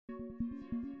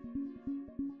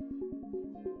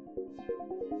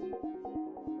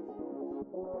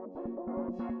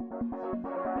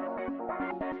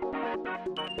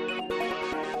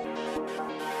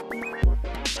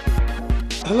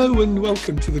Hello and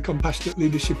welcome to the Compassionate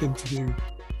Leadership Interview.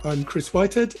 I'm Chris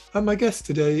Whitehead and my guest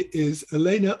today is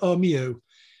Elena Armijo,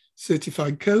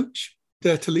 certified coach,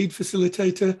 Dare to Lead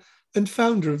Facilitator and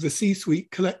founder of the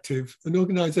C-Suite Collective, an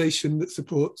organisation that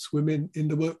supports women in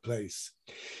the workplace.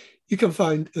 You can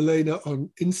find Elena on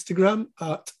Instagram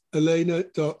at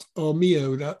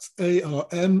elena.armijo, that's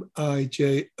A-R-M-I-J-O.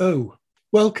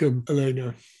 Welcome,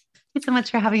 Elena. Thanks so much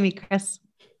for having me, Chris.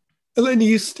 Elena,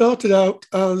 you started out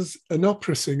as an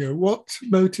opera singer. What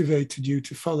motivated you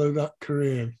to follow that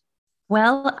career?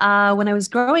 Well, when I was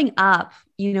growing up,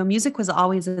 music was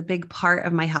always a big part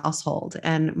of my household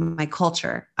and my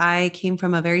culture. I came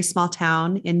from a very small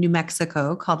town in New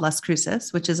Mexico called Las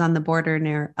Cruces, which is on the border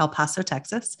near El Paso,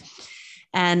 Texas.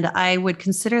 And I would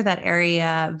consider that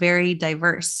area very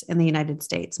diverse in the United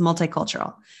States,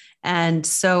 multicultural. And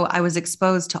so I was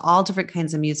exposed to all different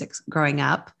kinds of music growing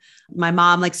up. My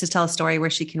mom likes to tell a story where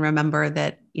she can remember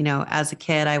that, as a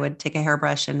kid, I would take a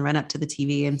hairbrush and run up to the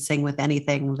TV and sing with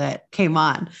anything that came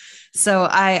on. So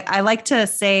I like to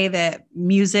say that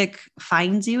music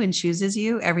finds you and chooses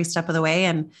you every step of the way.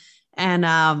 And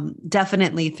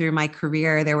definitely through my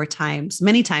career, there were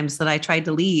many times that I tried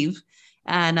to leave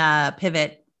and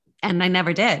pivot, and I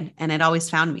never did. And it always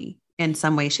found me in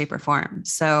some way, shape, or form.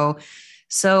 So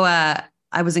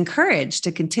I was encouraged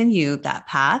to continue that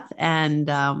path and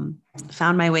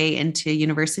found my way into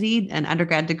university, an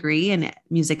undergrad degree in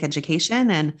music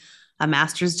education and a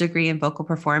master's degree in vocal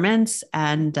performance.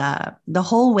 And the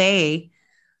whole way,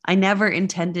 I never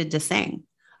intended to sing.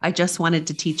 I just wanted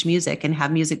to teach music and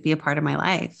have music be a part of my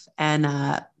life.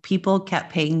 And people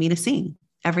kept paying me to sing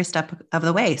every step of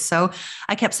the way. So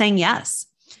I kept saying yes.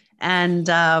 And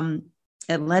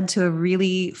it led to a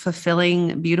really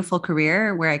fulfilling, beautiful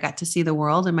career where I got to see the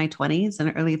world in my 20s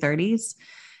and early 30s.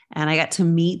 And I got to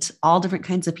meet all different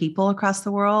kinds of people across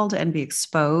the world and be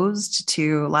exposed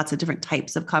to lots of different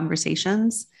types of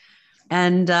conversations.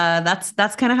 And that's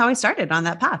kind of how I started on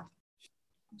that path.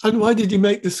 And why did you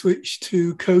make the switch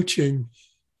to coaching?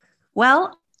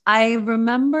 Well, I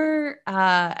remember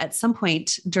at some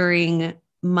point during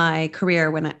my career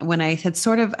when I was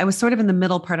sort of in the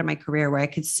middle part of my career where I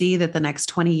could see that the next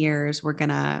 20 years were going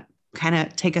to kind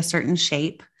of take a certain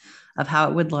shape of how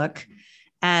it would look.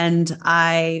 And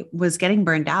I was getting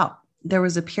burned out. There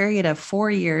was a period of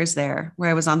 4 years there where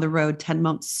I was on the road 10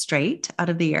 months straight out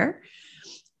of the year.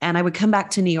 And I would come back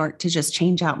to New York to just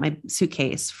change out my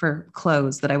suitcase for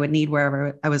clothes that I would need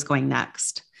wherever I was going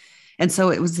next. And so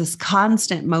it was this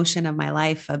constant motion of my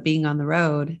life of being on the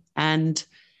road. And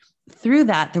through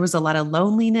that, there was a lot of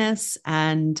loneliness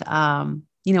and, I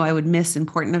would miss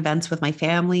important events with my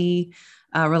family.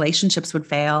 Relationships would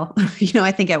fail.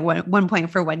 I think at one point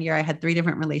for 1 year, I had 3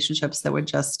 different relationships that would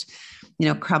just,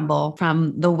 crumble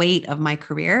from the weight of my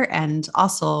career and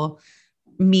also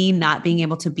me not being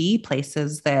able to be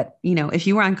places that, if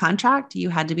you were on contract, you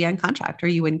had to be on contract or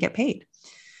you wouldn't get paid.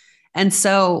 And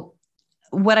so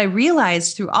what I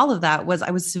realized through all of that was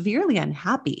I was severely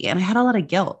unhappy and I had a lot of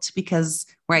guilt because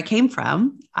where I came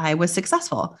from, I was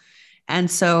successful.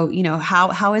 And so,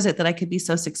 how is it that I could be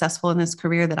so successful in this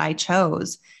career that I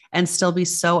chose and still be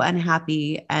so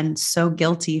unhappy and so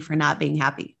guilty for not being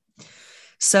happy?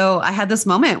 So I had this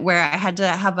moment where I had to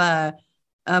have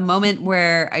a moment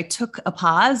where I took a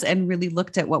pause and really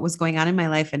looked at what was going on in my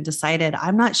life and decided,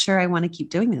 I'm not sure I want to keep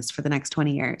doing this for the next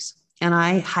 20 years. And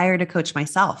I hired a coach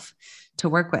myself to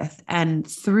work with. And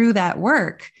through that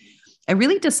work, I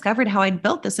really discovered how I'd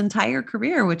built this entire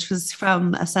career, which was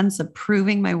from a sense of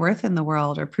proving my worth in the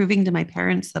world or proving to my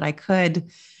parents that I could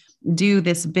do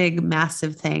this big,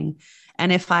 massive thing.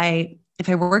 And if I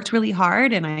worked really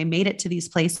hard and I made it to these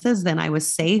places, then I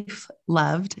was safe,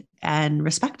 loved, and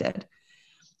respected.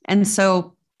 And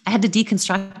so I had to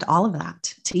deconstruct all of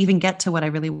that to even get to what I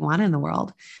really want in the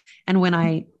world. And when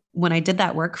I did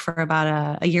that work for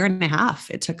about a year and a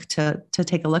half, it took to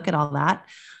take a look at all that,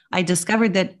 I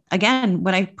discovered that, again,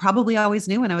 what I probably always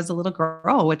knew when I was a little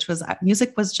girl, which was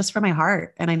music was just for my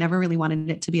heart. And I never really wanted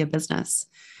it to be a business.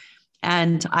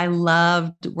 And I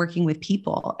loved working with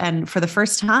people. And for the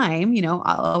first time,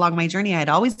 along my journey, I had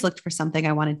always looked for something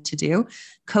I wanted to do.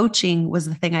 Coaching was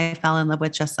the thing I fell in love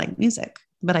with, just like music,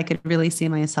 but I could really see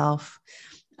myself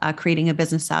creating a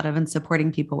business out of and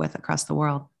supporting people with across the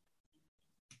world.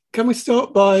 Can we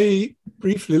start by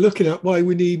briefly looking at why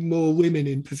we need more women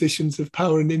in positions of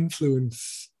power and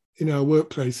influence in our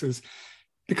workplaces?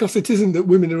 Because it isn't that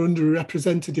women are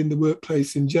underrepresented in the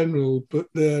workplace in general, but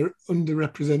they're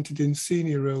underrepresented in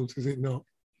senior roles, is it not?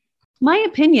 My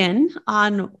opinion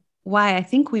on why I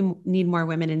think we need more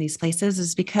women in these places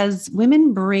is because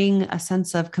women bring a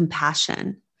sense of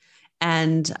compassion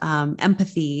and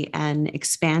empathy and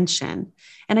expansion.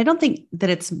 And I don't think that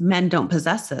it's men don't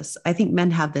possess this. I think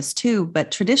men have this too,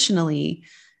 but traditionally,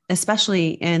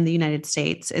 especially in the United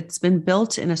States, it's been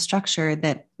built in a structure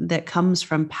that comes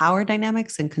from power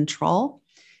dynamics and control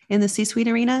in the C-suite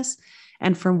arenas.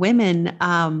 And for women,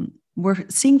 we're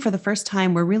seeing for the first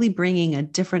time, we're really bringing a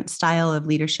different style of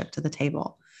leadership to the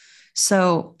table.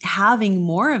 So having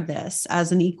more of this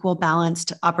as an equal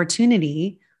balanced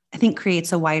opportunity, I think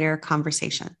creates a wider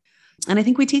conversation. And I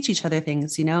think we teach each other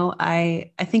things.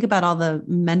 I think about all the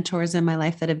mentors in my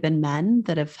life that have been men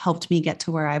that have helped me get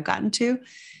to where I've gotten to.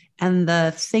 And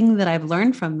the thing that I've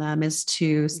learned from them is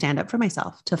to stand up for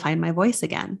myself, to find my voice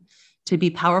again, to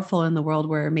be powerful in the world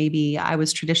where maybe I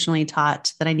was traditionally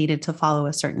taught that I needed to follow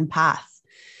a certain path.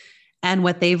 And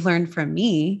what they've learned from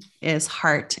me is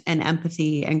heart and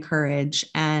empathy and courage,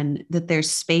 and that there's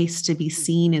space to be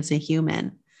seen as a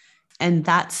human. And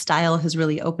that style has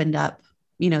really opened up,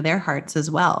 their hearts as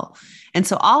well. And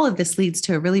so all of this leads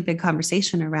to a really big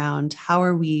conversation around how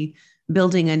are we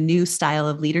building a new style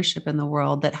of leadership in the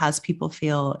world that has people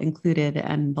feel included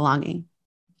and belonging.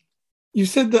 You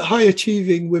said that high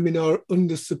achieving women are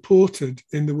under-supported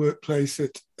in the workplace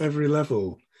at every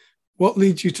level. What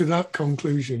leads you to that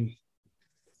conclusion?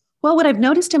 Well, what I've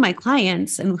noticed in my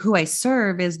clients and who I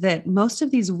serve is that most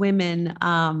of these women,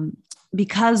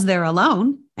 because they're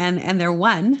alone and they're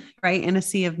one, right, in a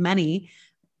sea of many,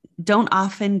 don't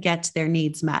often get their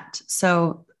needs met.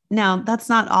 So now that's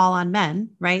not all on men,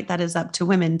 right? That is up to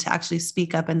women to actually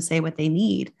speak up and say what they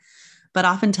need. But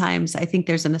oftentimes I think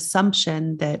there's an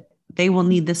assumption that they will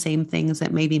need the same things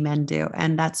that maybe men do.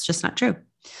 And that's just not true.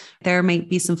 There might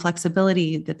be some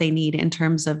flexibility that they need in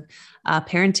terms of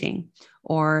parenting,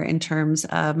 or in terms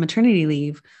of maternity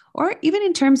leave, or even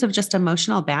in terms of just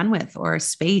emotional bandwidth or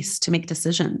space to make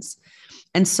decisions.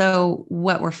 And so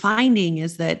what we're finding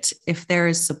is that if there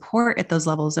is support at those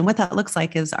levels, and what that looks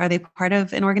like is, are they part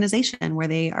of an organization where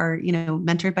they are,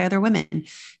 mentored by other women?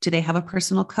 Do they have a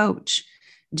personal coach?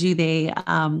 Do they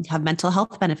have mental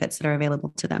health benefits that are available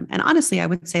to them? And honestly, I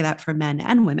would say that for men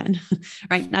and women,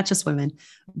 right? Not just women,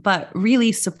 but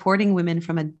really supporting women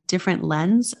from a different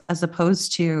lens, as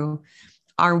opposed to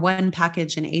our one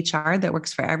package in HR that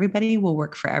works for everybody will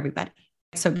work for everybody.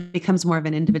 So it becomes more of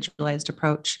an individualized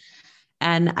approach.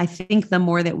 And I think the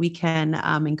more that we can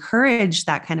encourage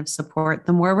that kind of support,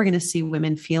 the more we're going to see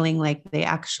women feeling like they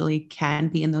actually can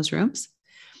be in those rooms,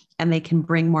 and they can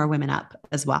bring more women up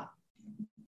as well.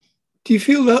 Do you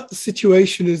feel that the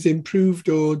situation has improved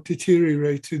or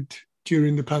deteriorated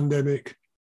during the pandemic?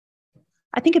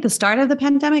 I think at the start of the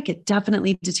pandemic, it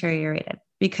definitely deteriorated,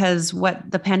 because what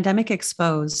the pandemic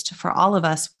exposed for all of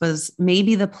us was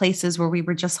maybe the places where we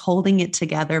were just holding it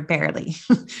together barely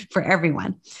for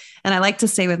everyone. And I like to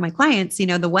say with my clients,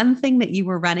 the one thing that you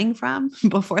were running from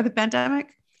before the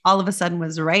pandemic, all of a sudden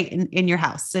was right in your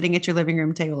house, sitting at your living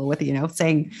room table with,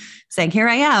 saying, here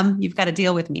I am, you've got to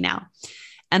deal with me now.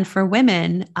 And for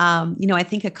women, I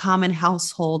think a common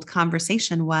household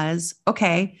conversation was,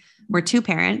 okay, we're two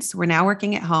parents. We're now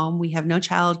working at home. We have no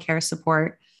childcare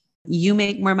support. You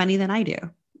make more money than I do.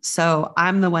 So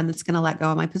I'm the one that's going to let go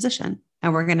of my position,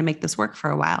 and we're going to make this work for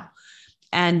a while.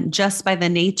 And just by the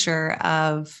nature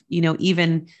of,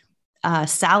 even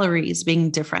salaries being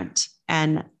different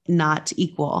and not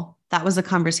equal, that was a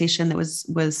conversation that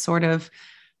was sort of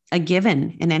a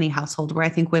given in any household, where I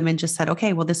think women just said,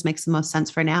 okay, well, this makes the most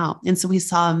sense for now. And so we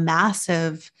saw a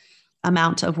massive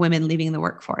amount of women leaving the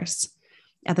workforce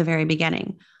at the very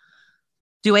beginning.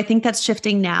 Do I think that's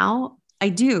shifting now? I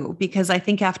do, because I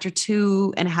think after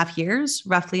 2.5 years,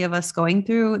 roughly, of us going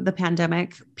through the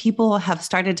pandemic, people have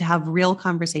started to have real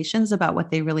conversations about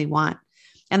what they really want.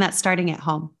 And that's starting at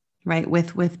home, right?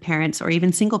 With parents, or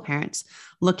even single parents,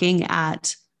 looking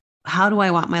at, how do I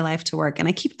want my life to work? And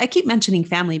I keep mentioning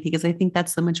family, because I think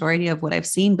that's the majority of what I've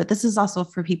seen, but this is also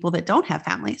for people that don't have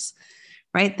families,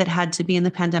 right? That had to be in the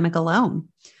pandemic alone,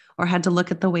 or had to look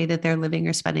at the way that they're living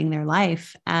or spending their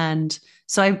life. And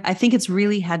so I think it's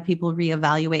really had people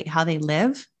reevaluate how they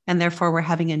live. And therefore, we're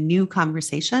having a new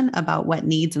conversation about what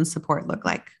needs and support look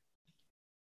like.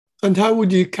 And how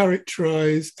would you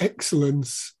characterize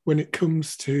excellence when it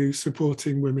comes to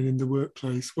supporting women in the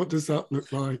workplace? What does that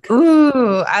look like?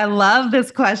 Ooh, I love this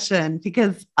question,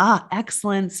 because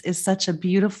excellence is such a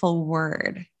beautiful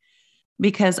word.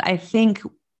 Because I think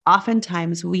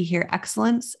oftentimes we hear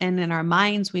excellence, and in our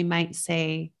minds, we might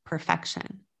say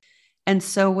perfection. And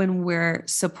so when we're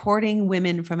supporting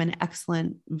women from an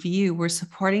excellent view, we're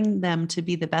supporting them to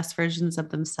be the best versions of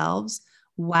themselves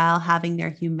while having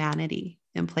their humanity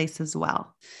in place as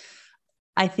well.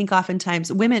 I think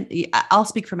oftentimes women, I'll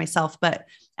speak for myself, but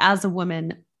as a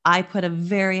woman, I put a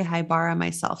very high bar on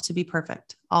myself to be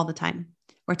perfect all the time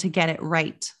or to get it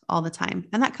right all the time.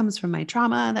 And that comes from my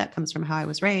trauma. That comes from how I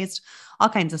was raised, all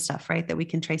kinds of stuff, right? That we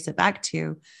can trace it back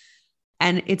to.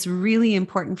 And it's really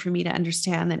important for me to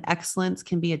understand that excellence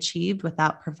can be achieved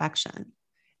without perfection.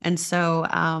 And so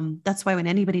that's why when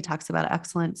anybody talks about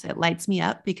excellence, it lights me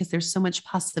up because there's so much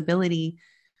possibility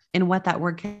in what that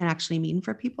word can actually mean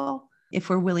for people if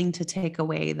we're willing to take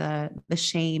away the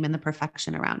shame and the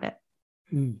perfection around it.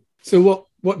 So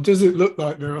what does it look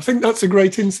like there? I think that's a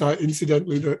great insight,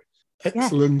 incidentally, that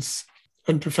excellence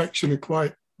and perfection are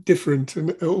quite different,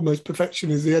 and almost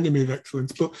perfection is the enemy of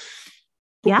excellence. But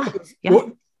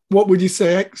what would you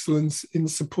say excellence in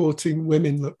supporting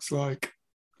women looks like?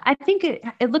 I think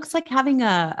it looks like having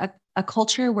a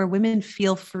culture where women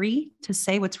feel free to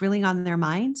say what's really on their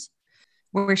minds,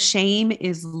 where shame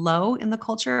is low in the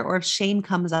culture, or if shame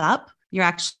comes up, you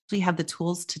actually have the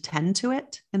tools to tend to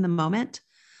it in the moment.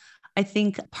 I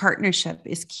think partnership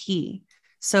is key.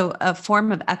 So a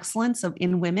form of excellence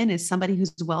in women is somebody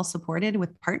who's well supported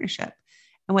with partnership.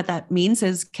 And what that means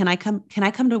is, can I come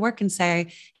to work and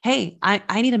say, hey,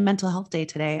 I need a mental health day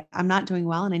today. I'm not doing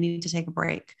well and I need to take a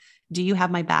break. Do you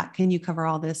have my back? Can you cover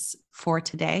all this for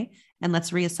today? And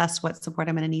let's reassess what support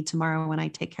I'm going to need tomorrow when I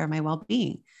take care of my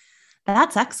well-being.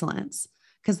 That's excellence,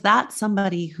 because that's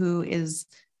somebody who is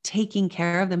taking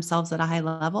care of themselves at a high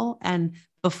level. And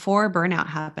before burnout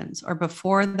happens, or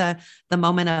before the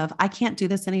moment of, I can't do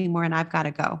this anymore and I've got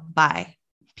to go, bye,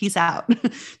 peace out.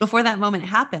 Before that moment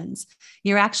happens,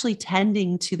 you're actually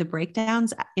tending to the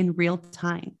breakdowns in real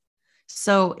time.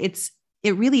 So it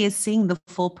really is seeing the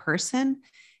full person.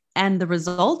 And the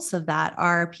results of that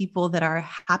are people that are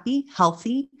happy,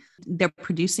 healthy. They're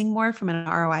producing more from an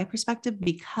ROI perspective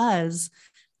because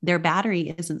their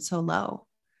battery isn't so low.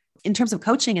 In terms of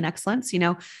coaching and excellence,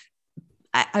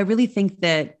 I really think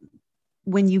that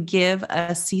when you give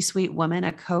a C-suite woman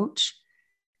a coach,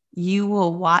 you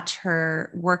will watch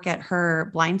her work at her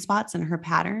blind spots and her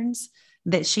patterns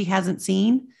that she hasn't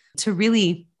seen to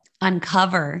really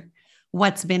uncover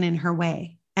what's been in her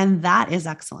way. And that is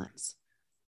excellence.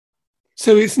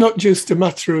 So it's not just a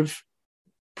matter of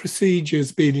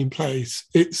procedures being in place.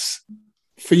 It's,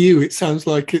 for you, it sounds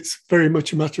like it's very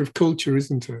much a matter of culture,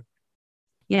 isn't it?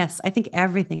 Yes, I think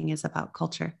everything is about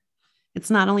culture. It's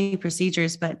not only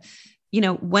procedures, but,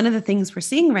 one of the things we're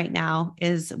seeing right now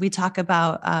is we talk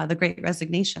about the Great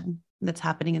Resignation that's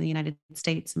happening in the United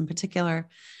States in particular.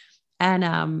 And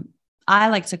I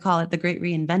like to call it the Great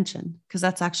Reinvention, because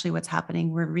that's actually what's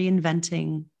happening. We're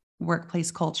reinventing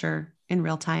workplace culture in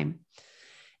real time.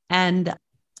 And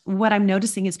what I'm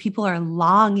noticing is people are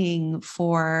longing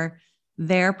for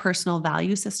their personal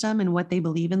value system and what they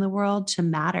believe in the world to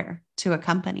matter to a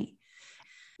company.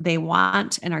 They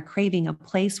want and are craving a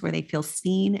place where they feel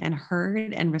seen and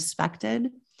heard and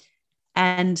respected.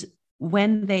 And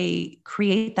when they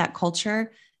create that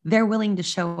culture, they're willing to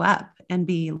show up and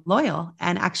be loyal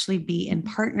and actually be in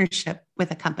partnership with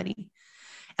a company.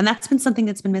 And that's been something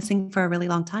that's been missing for a really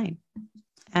long time.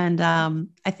 And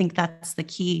I think that's the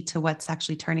key to what's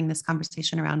actually turning this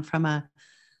conversation around from a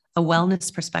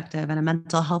wellness perspective and a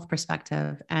mental health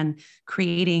perspective, and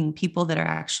creating people that are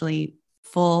actually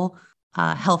full,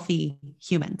 healthy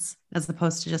humans, as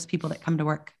opposed to just people that come to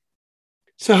work.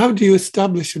 So how do you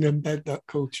establish and embed that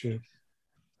culture?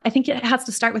 I think it has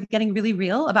to start with getting really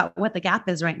real about what the gap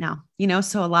is right now.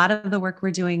 So a lot of the work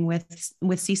we're doing with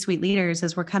C-suite leaders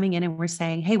is we're coming in and we're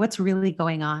saying, hey, what's really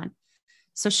going on?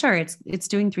 So sure, it's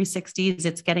doing 360s,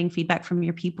 it's getting feedback from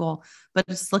your people, but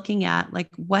it's looking at like,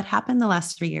 what happened the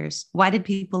last 3 years? Why did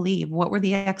people leave? What were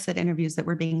the exit interviews that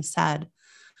were being said?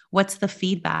 What's the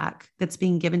feedback that's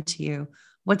being given to you?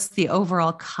 What's the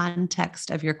overall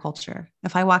context of your culture?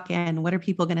 If I walk in, what are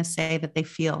people going to say that they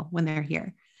feel when they're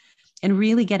here? And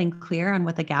really getting clear on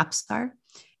what the gaps are,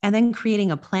 and then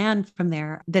creating a plan from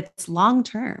there that's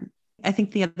long-term. I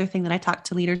think the other thing that I talk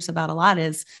to leaders about a lot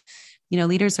is,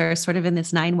 leaders are sort of in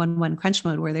this 911 crunch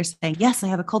mode where they're saying, yes, I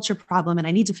have a culture problem and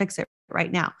I need to fix it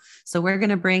right now. So we're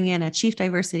going to bring in a chief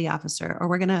diversity officer, or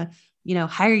we're going to,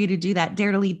 hire you to do that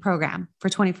Dare to Lead program for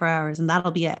 24 hours, and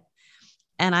that'll be it.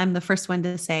 And I'm the first one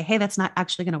to say, hey, that's not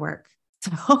actually going to work.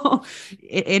 So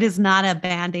it is not a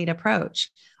Band-Aid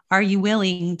approach. Are you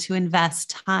willing to invest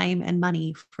time and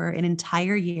money for an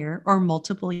entire year or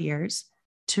multiple years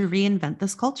to reinvent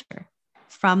this culture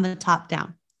from the top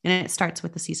down? And it starts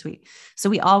with the C-suite. So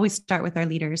we always start with our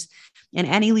leaders. And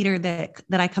any leader that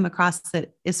I come across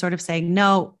that is sort of saying,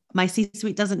 no, my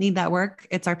C-suite doesn't need that work.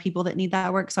 It's our people that need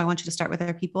that work. So I want you to start with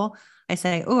our people. I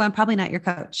say, oh, I'm probably not your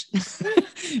coach.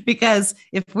 Because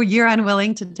if you're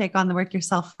unwilling to take on the work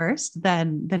yourself first,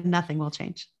 then nothing will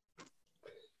change.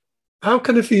 How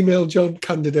can a female job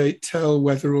candidate tell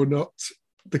whether or not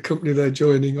the company they're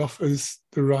joining offers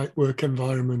the right work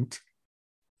environment?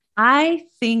 I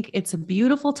think it's a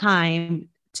beautiful time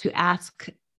to ask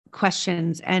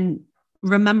questions and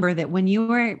remember that when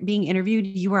you are being interviewed,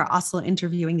 you are also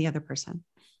interviewing the other person.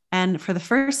 And for the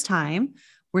first time,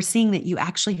 we're seeing that you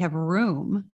actually have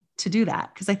room to do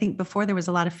that. Because I think before there was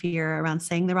a lot of fear around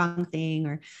saying the wrong thing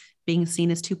or being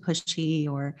seen as too pushy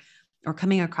or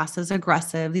coming across as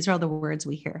aggressive. These are all the words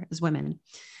we hear as women.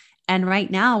 And right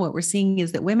now, what we're seeing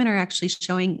is that women are actually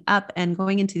showing up and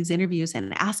going into these interviews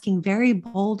and asking very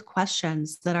bold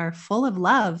questions that are full of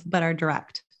love, but are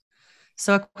direct.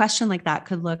 So a question like that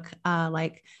could look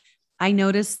like, I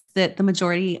noticed that the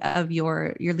majority of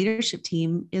your leadership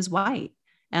team is white,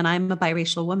 and I'm a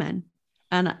biracial woman.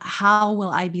 And how will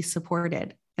I be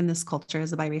supported in this culture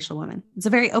as a biracial woman? It's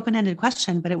a very open-ended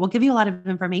question, but it will give you a lot of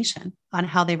information on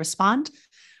how they respond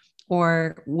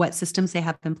or what systems they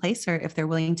have in place, or if they're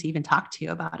willing to even talk to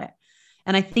you about it.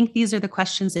 And I think these are the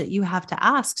questions that you have to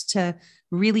ask to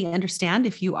really understand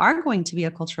if you are going to be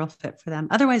a cultural fit for them.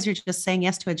 Otherwise, you're just saying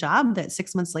yes to a job that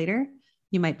 6 months later,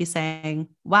 you might be saying,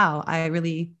 wow, I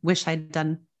really wish I'd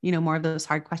done, more of those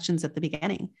hard questions at the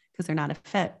beginning because they're not a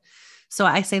fit. So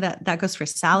I say that goes for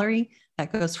salary,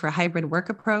 that goes for a hybrid work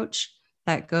approach,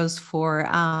 that goes for,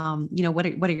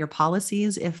 what are your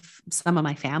policies if some of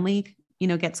my family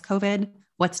gets COVID,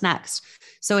 what's next?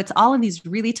 So it's all of these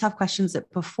really tough questions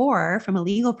that before, from a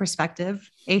legal perspective,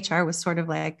 HR was sort of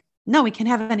like, no, we can't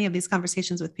have any of these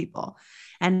conversations with people.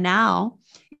 And now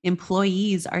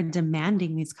employees are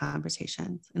demanding these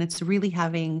conversations. And it's really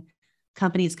having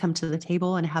companies come to the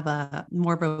table and have a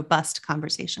more robust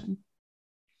conversation.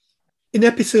 In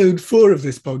episode 4 of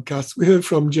this podcast, we heard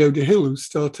from Jodie Hill, who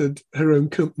started her own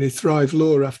company, Thrive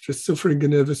Law, after suffering a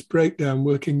nervous breakdown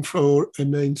working for a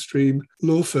mainstream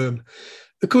law firm.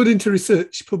 According to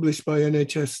research published by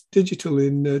NHS Digital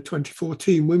in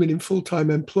 2014, women in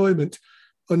full-time employment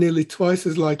are nearly twice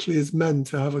as likely as men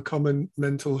to have a common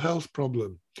mental health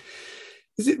problem.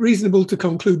 Is it reasonable to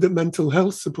conclude that mental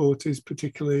health support is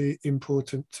particularly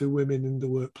important to women in the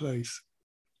workplace?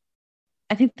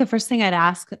 I think the first thing I'd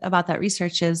ask about that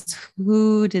research is,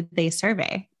 who did they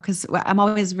survey? Because I'm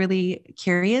always really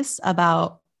curious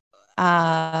about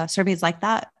surveys like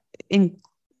that in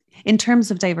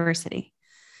terms of diversity.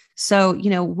 So,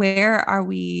 where are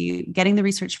we getting the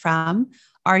research from?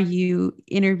 Are you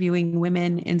interviewing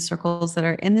women in circles that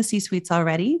are in the C-suites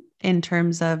already in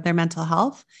terms of their mental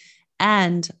health?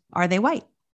 And are they white?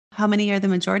 How many are the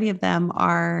majority of them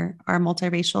are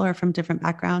multiracial or from different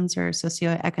backgrounds or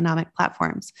socioeconomic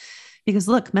platforms? Because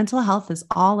look, mental health is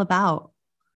all about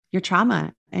your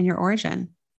trauma and your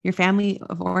origin, your family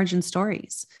of origin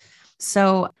stories.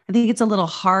 So I think it's a little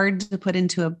hard to put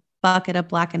into a bucket of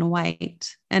black and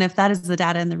white. And if that is the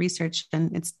data and the research,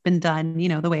 and it's been done,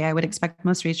 the way I would expect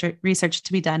most research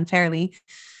to be done fairly,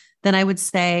 then I would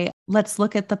say, let's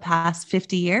look at the past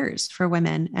 50 years for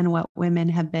women and what women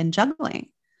have been juggling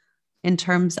in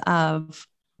terms of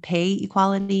pay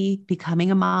equality,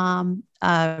 becoming a mom,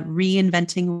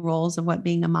 reinventing roles of what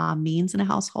being a mom means in a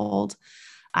household.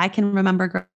 I can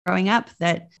remember growing up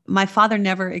that my father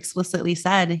never explicitly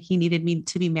said he needed me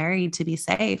to be married to be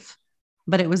safe,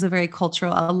 but it was a very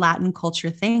a Latin culture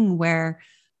thing where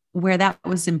that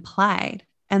was implied.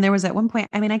 And there was at one point,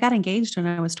 I got engaged when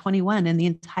I was 21, and the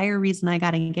entire reason I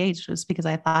got engaged was because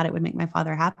I thought it would make my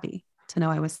father happy to know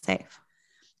I was safe.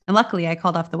 And luckily, I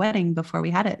called off the wedding before we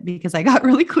had it because I got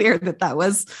really clear that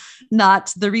was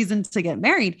not the reason to get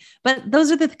married. But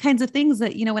those are the kinds of things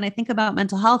that, when I think about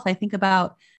mental health, I think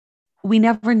about, we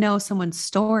never know someone's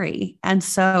story. And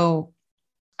so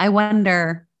I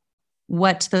wonder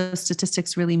what those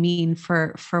statistics really mean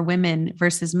for women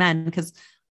versus men. Because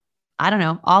I don't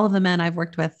know, all of the men I've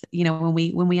worked with, when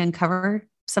we uncover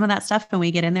some of that stuff and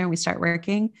we get in there and we start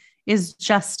working, is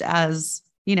just as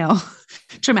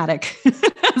traumatic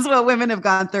as what women have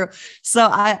gone through. So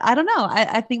I don't know.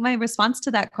 I think my response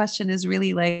to that question is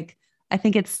really like, I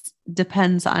think it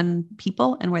depends on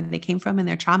people and where they came from and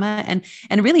their trauma and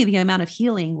really the amount of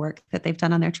healing work that they've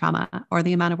done on their trauma or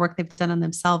the amount of work they've done on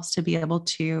themselves to be able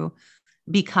to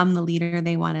become the leader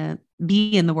they want to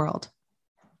be in the world.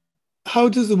 How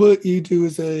does the work you do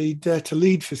as a Dare to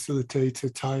Lead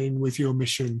facilitator tie in with your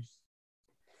mission?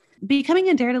 becoming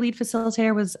a Dare to Lead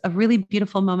facilitator was a really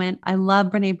beautiful moment. I love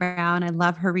Brene Brown. I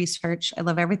love her research. I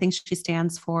love everything she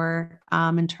stands for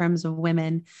in terms of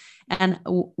women. And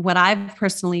what I've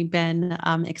personally been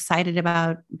excited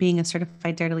about being a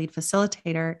certified Dare to Lead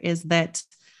facilitator is that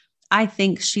I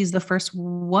think she's the first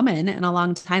woman in a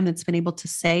long time that's been able to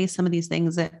say some of these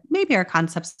things that maybe are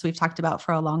concepts we've talked about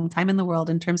for a long time in the world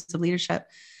in terms of leadership,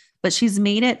 but she's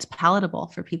made it palatable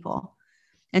for people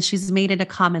and she's made it a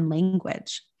common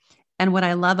language. And what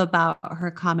I love about her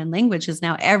common language is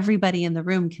now everybody in the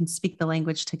room can speak the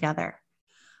language together.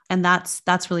 And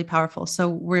that's really powerful. So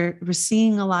we're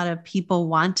seeing a lot of people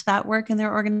want that work in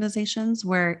their organizations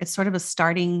where it's sort of a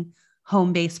starting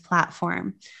home-based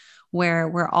platform where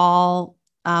we're all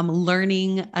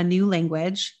learning a new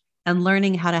language and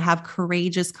learning how to have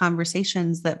courageous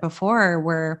conversations that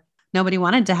before nobody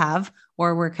wanted to have,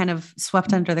 or were kind of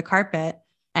swept under the carpet.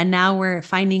 And now we're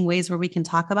finding ways where we can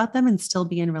talk about them and still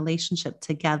be in relationship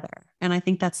together. And I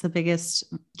think that's the biggest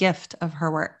gift of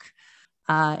her work,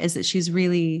 is that she's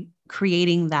really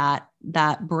creating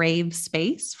that brave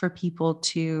space for people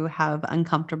to have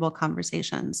uncomfortable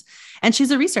conversations. And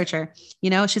she's a researcher,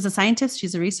 she's a scientist,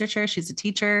 she's a researcher, she's a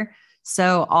teacher.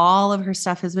 So all of her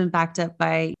stuff has been backed up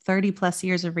by 30 plus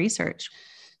years of research.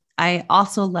 I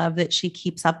also love that she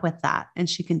keeps up with that and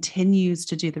she continues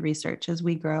to do the research as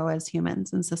we grow as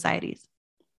humans and societies.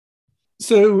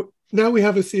 So now we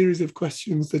have a series of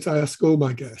questions that I ask all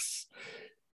my guests.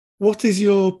 What is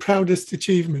your proudest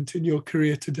achievement in your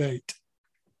career to date?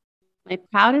 My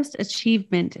proudest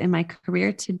achievement in my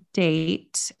career to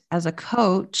date as a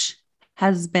coach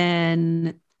has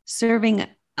been serving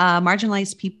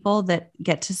marginalized people that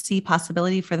get to see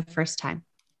possibility for the first time.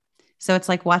 So it's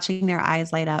like watching their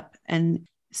eyes light up and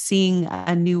seeing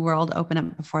a new world open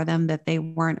up before them that they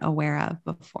weren't aware of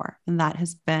before. And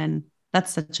that's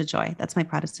such a joy. That's my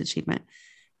proudest achievement.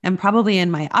 And probably in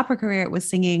my opera career, it was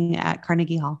singing at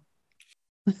Carnegie Hall.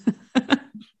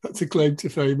 That's a claim to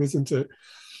fame, isn't it?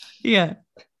 Yeah.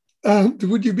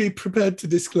 Would you be prepared to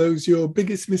disclose your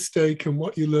biggest mistake and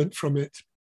what you learned from it?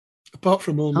 Apart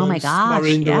from almost my gosh,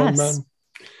 marrying the wrong man.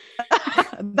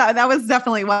 that was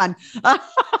definitely one.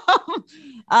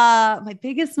 My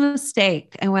biggest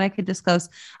mistake and what I could disclose,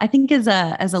 I think as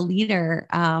a leader,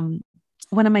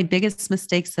 one of my biggest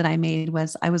mistakes that I made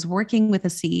was I was working with a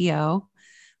CEO.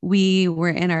 We were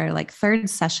in our third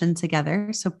session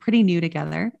together, so pretty new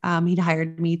together. He'd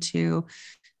hired me to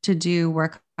do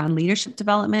work on leadership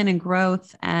development and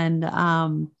growth. And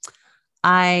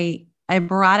I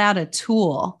brought out a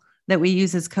tool that we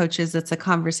use as coaches. It's a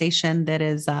conversation that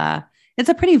is, it's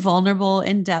a pretty vulnerable,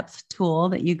 in-depth tool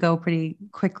that you go pretty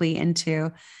quickly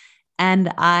into.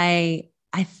 And I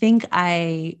think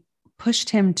I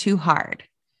pushed him too hard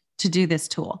to do this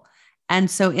tool. And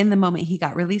so in the moment, he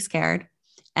got really scared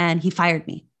and he fired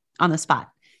me on the spot.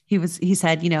 He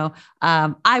said,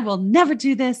 I will never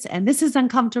do this. And this is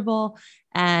uncomfortable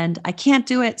and I can't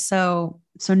do it. So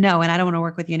no, and I don't want to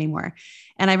work with you anymore.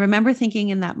 And I remember thinking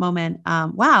in that moment,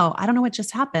 wow, I don't know what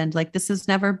just happened.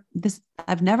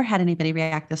 I've never had anybody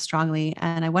react this strongly.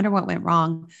 And I wonder what went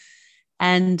wrong.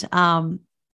 And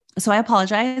so I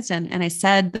apologized and I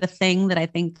said the thing that I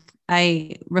think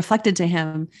I reflected to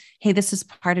him, hey, this is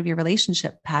part of your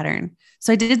relationship pattern.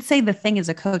 So I did say the thing as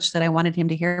a coach that I wanted him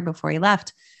to hear before he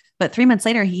left. But 3 months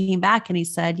later, he came back and he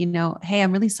said, hey,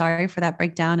 I'm really sorry for that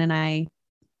breakdown. And I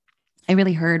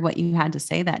really heard what you had to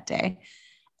say that day.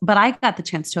 But I got the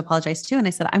chance to apologize too. And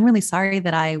I said, I'm really sorry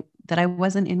that I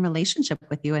wasn't in relationship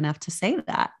with you enough to say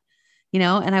that,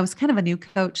 and I was kind of a new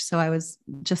coach. So I was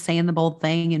just saying the bold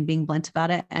thing and being blunt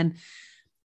about it. And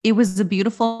it was a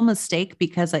beautiful mistake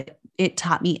because it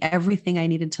taught me everything I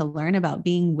needed to learn about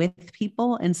being with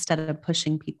people instead of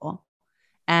pushing people.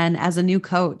 And as a new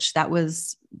coach, that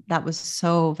was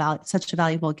such a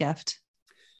valuable gift.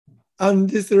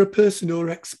 And is there a person or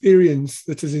experience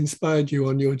that has inspired you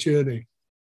on your journey?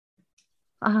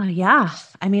 Yeah.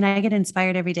 I mean, I get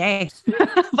inspired every day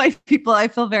by people. I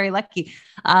feel very lucky.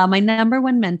 My number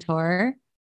one mentor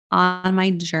on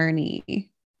my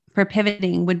journey for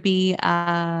pivoting would be,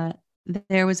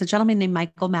 there was a gentleman named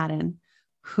Michael Madden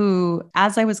who,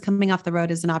 as I was coming off the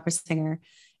road as an opera singer,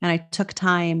 and I took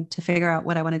time to figure out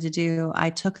what I wanted to do,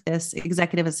 I took this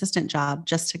executive assistant job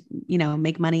just to,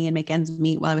 make money and make ends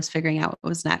meet while I was figuring out what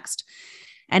was next.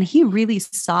 And he really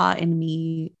saw in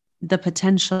me the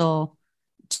potential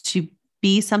to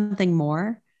be something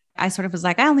more. I sort of was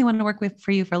like, I only want to work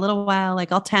for you for a little while.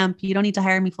 I'll temp. You don't need to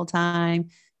hire me full time.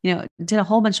 Did a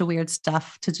whole bunch of weird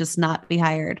stuff to just not be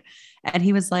hired. And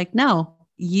he was like, no,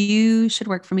 you should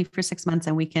work for me for 6 months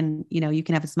and we can, you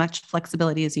can have as much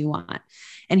flexibility as you want.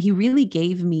 And he really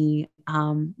gave me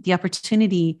the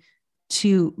opportunity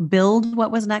to build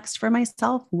what was next for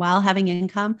myself while having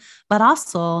income, but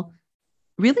also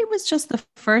really was just the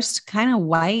first kind of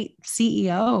white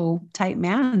CEO type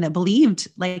man that believed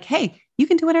like, hey, you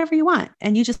can do whatever you want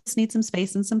and you just need some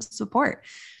space and some support.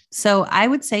 So I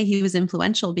would say he was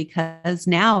influential because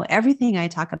now everything I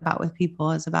talk about with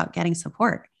people is about getting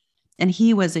support. And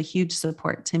he was a huge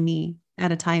support to me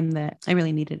at a time that I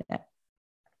really needed it.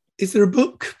 Is there a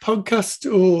book,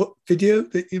 podcast, or video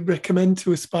that you recommend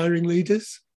to aspiring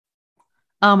leaders?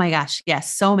 Oh my gosh.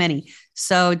 Yes. So many.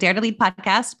 So Dare to Lead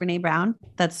podcast, Brene Brown.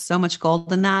 That's so much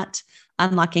gold in that.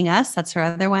 Unlocking Us. That's her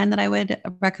other one that I would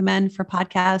recommend for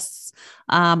podcasts.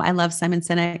 I love Simon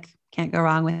Sinek. Can't go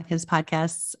wrong with his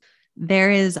podcasts.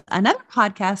 There is another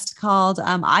podcast called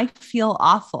I Feel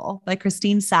Awful by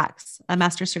Christine Sachs, a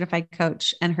master certified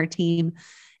coach, and her team.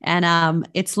 And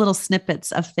it's little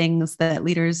snippets of things that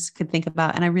leaders could think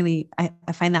about. And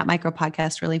I find that micro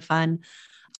podcast really fun.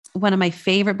 One of my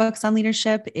favorite books on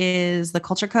leadership is The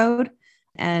Culture Code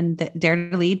and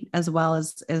Dare to Lead, as well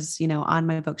as on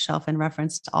my bookshelf and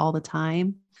referenced all the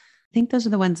time. I think those are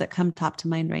the ones that come top to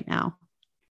mind right now.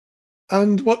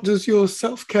 And what does your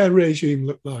self-care regime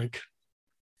look like?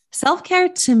 Self-care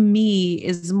to me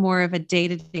is more of a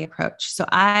day-to-day approach. So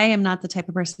I am not the type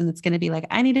of person that's going to be like,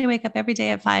 I need to wake up every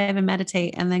day at 5 and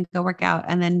meditate and then go work out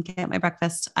and then get my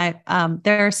breakfast.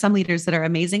 There are some leaders that are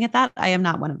amazing at that. I am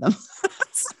not one of them.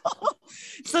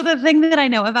 So the thing that I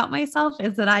know about myself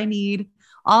is that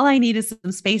all I need is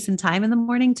some space and time in the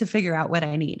morning to figure out what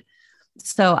I need.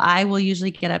 So I will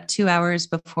usually get up 2 hours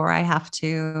before I have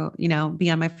to, be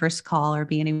on my first call or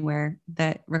be anywhere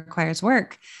that requires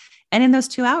work. And in those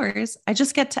 2 hours, I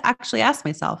just get to actually ask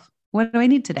myself, what do I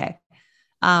need today?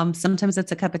 Sometimes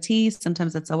it's a cup of tea.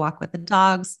 Sometimes it's a walk with the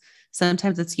dogs.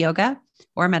 Sometimes it's yoga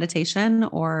or meditation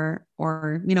or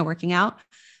working out.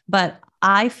 But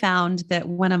I found that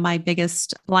one of my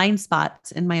biggest blind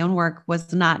spots in my own work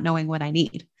was not knowing what I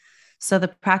need. So the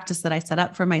practice that I set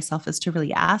up for myself is to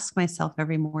really ask myself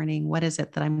every morning, what is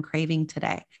it that I'm craving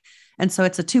today? And so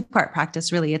it's a 2-part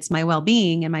practice, really. It's my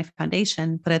well-being and my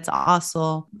foundation, but it's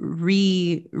also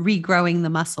regrowing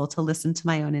the muscle to listen to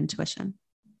my own intuition.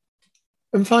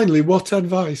 And finally, what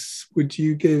advice would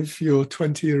you give your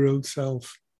 20-year-old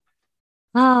self?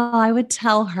 Oh, I would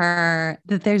tell her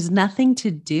that there's nothing to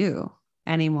do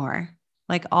anymore.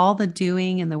 Like all the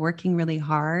doing and the working really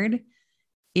hard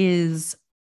is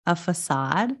a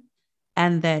facade,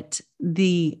 and that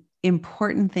the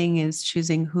important thing is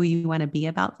choosing who you want to be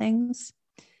about things,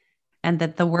 and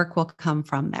that the work will come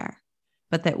from there,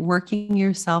 but that working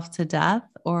yourself to death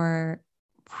or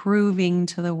proving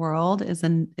to the world is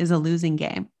a losing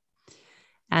game.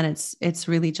 And it's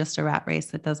really just a rat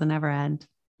race that doesn't ever end.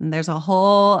 And there's a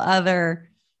whole other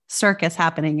circus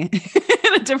happening in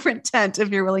a different tent if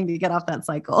you're willing to get off that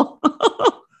cycle.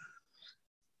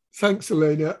 Thanks,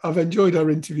 Elena. I've enjoyed our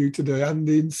interview today and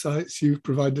the insights you've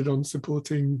provided on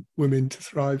supporting women to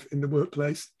thrive in the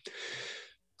workplace.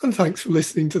 And thanks for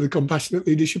listening to the Compassionate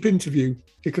Leadership interview.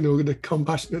 You can order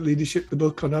Compassionate Leadership, the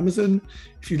book, on Amazon.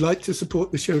 If you'd like to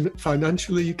support the show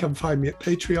financially, you can find me at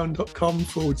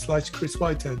patreon.com/Chris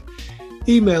Whitehead.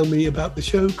 Email me about the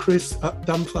show,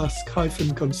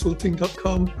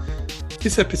 chris@damflask-consulting.com.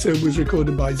 This episode was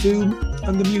recorded by Zoom,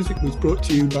 and the music was brought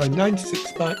to you by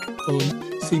 96 Back on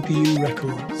CPU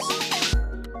Records.